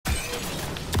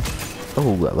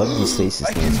Oh, I love these stasis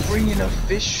I can bring in a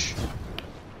fish.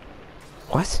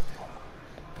 What?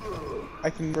 I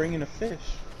can bring in a fish.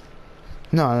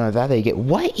 No, that I get.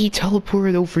 What? He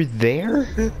teleported over there?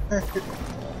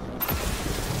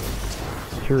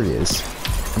 Here it is.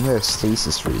 I'm gonna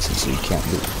stasis freeze him so he can't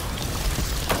move.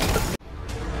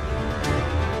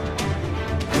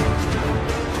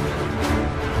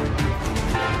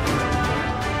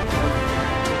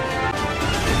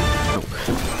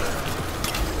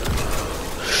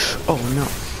 Oh no.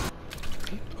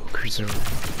 Ogres are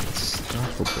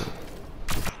unstoppable.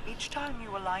 Each time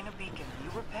you align a beacon, you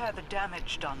repair the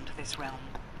damage done to this realm.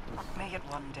 May it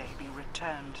one day be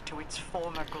returned to its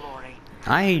former glory.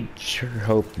 I sure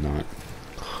hope not.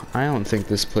 I don't think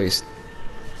this place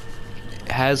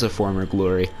has a former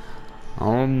glory.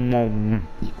 And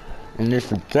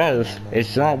if it does,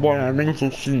 it's not what I'm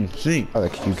interested in seeing. Oh,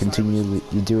 like you continue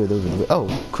to do it over the way. Oh,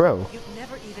 Crow.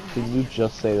 Did you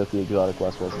just say that the exotic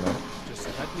quest wasn't out?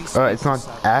 It's not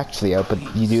actually out, but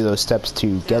you do those steps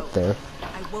to get there.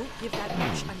 I won't give that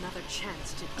witch another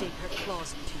chance to dig her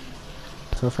claws into you.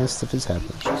 So offensive stuff is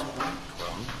happening.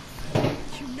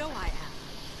 You know I am.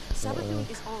 Sabathun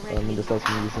is already This has me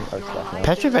using art stuff now.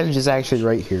 Petrovenge is actually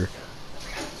right here.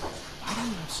 I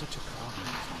don't have such a problem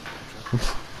with you,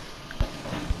 Petra.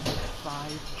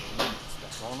 5 minutes,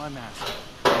 that's all I'm asking.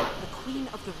 The Queen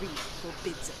of the Reef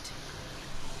forbids it.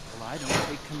 Well, I don't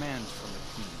take commands from the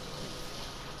Queen.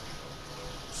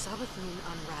 Sabathun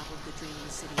unraveled the Dreaming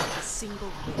City with a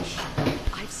single wish.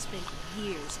 I've spent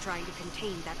years trying to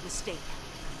contain that mistake.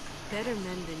 Better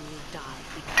men than you died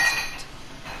because of it.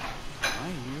 I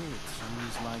hear it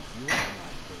sounds like you're right,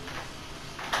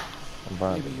 I'm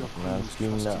burning. Maybe your I'm queen's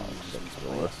screaming now. trusting these things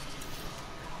waste.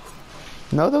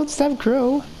 No, don't stab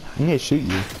Crow. I'm gonna shoot you.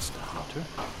 Mr. Hunter.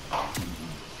 I'd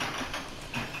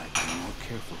be more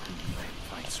careful who you make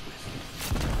fights with.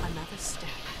 Another step,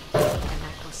 and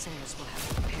MajCorpsies will have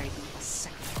to prepare you a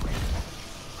second grave.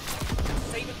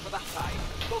 Save it for that side.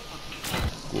 Go for it.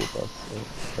 School bus.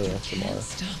 Tomorrow.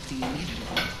 Stop the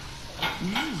inevitable.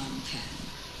 No one can.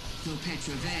 Though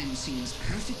Petrovenge seems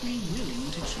perfectly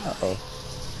willing to try. Uh-oh.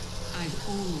 I've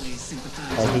always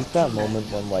sympathized. I hate that moment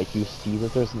when like you see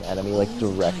that there's an enemy like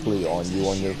directly on you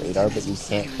on your radar, but you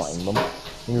can't find them.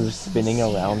 And you're just spinning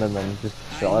around and then just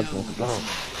shot and To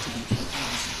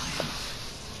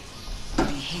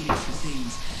be hated for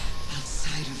things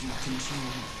outside of your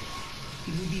control.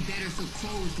 It would be better for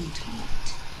Crow if we talked.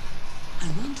 I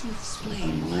want to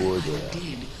explain why I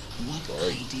did what I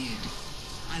did.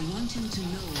 I want him to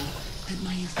know that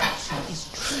my affection is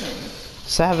true.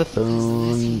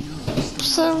 Sabathun.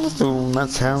 Sabathun. That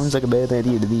sounds like a bad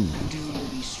idea to me.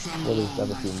 What is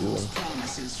Sabathun doing?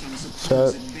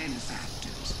 So,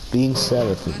 being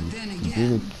Sabathun.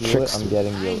 Being a trickster. I'm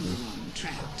getting Jotun.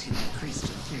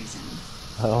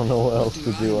 I don't know what else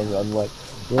to do. I'm like,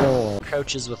 you know what?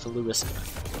 Crouches with Lewis.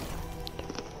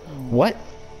 What?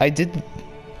 I did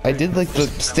like the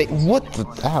state. What the?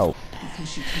 Ow.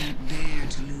 Because you can't bear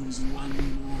to lose one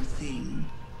more thing.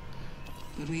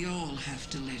 But we all have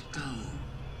to let go.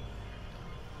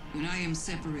 When I am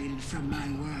separated from my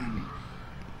worm,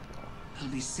 I'll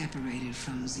be separated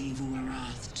from Xivu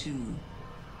Arath too.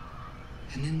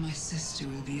 And then my sister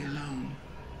will be alone.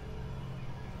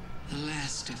 The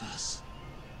last of us.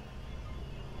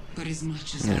 But as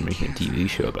much as I'm I gonna make a care TV for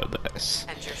show her, about this.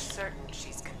 And you're certain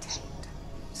she's contained.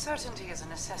 Certainty is a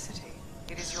necessity.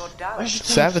 It is your doubt.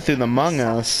 Sabathun among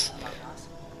us.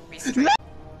 Restraint.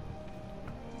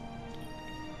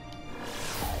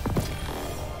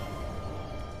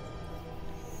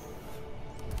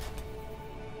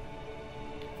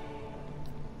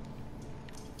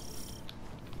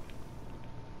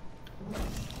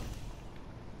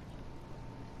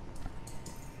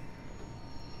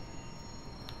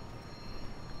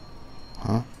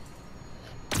 Huh?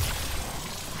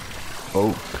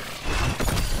 Oh.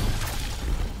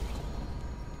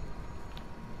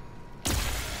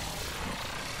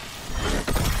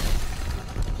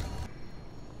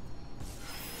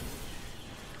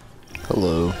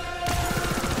 Hello.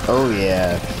 Oh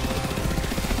yeah.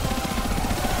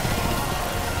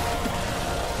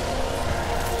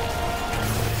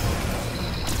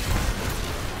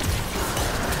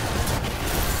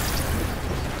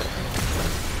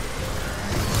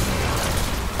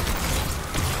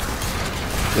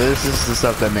 This is the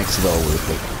stuff that makes it all worth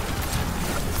it.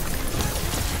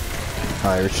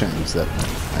 I shouldn't use that.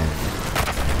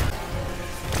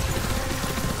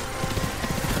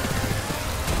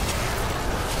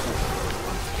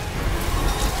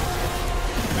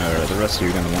 Alright, the rest of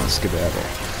you are gonna want to skedaddle.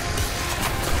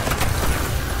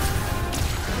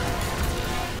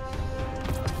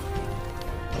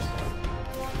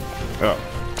 Oh,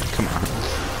 come on.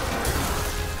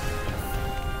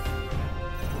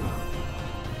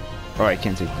 Oh, I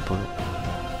can't take the bullet.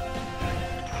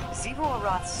 Zivo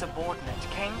Arath's subordinate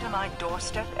came to my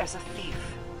doorstep as a thief.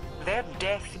 Their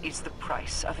death is the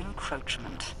price of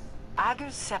encroachment.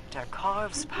 Ager's scepter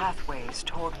carves pathways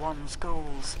toward one's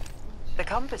goals. The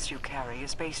compass you carry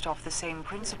is based off the same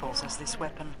principles as this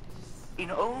weapon. In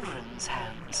Uldren's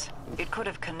hands, it could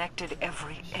have connected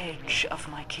every edge of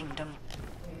my kingdom.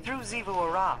 Through Zivo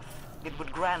Arath, it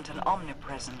would grant an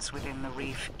omnipresence within the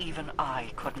reef even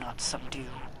I could not subdue.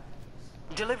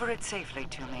 Deliver it safely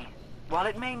to me. While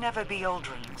it may never be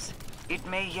Uldren's, it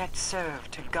may yet serve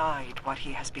to guide what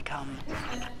he has become.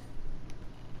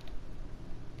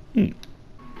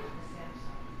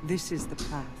 This is the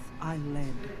path I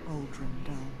led Uldren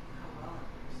down.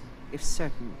 If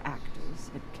certain actors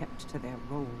had kept to their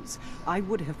roles, I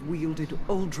would have wielded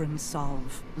Uldren's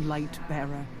salve,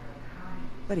 Lightbearer.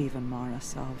 But even Mara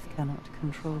Salve cannot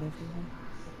control everyone.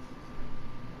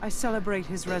 I celebrate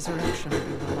his resurrection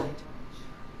through the light.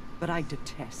 But I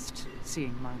detest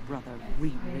seeing my brother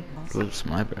rewritten. Close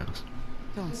my brows.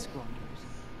 Don't squander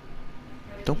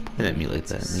it. Don't point at me like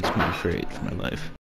that. It makes me afraid for my life.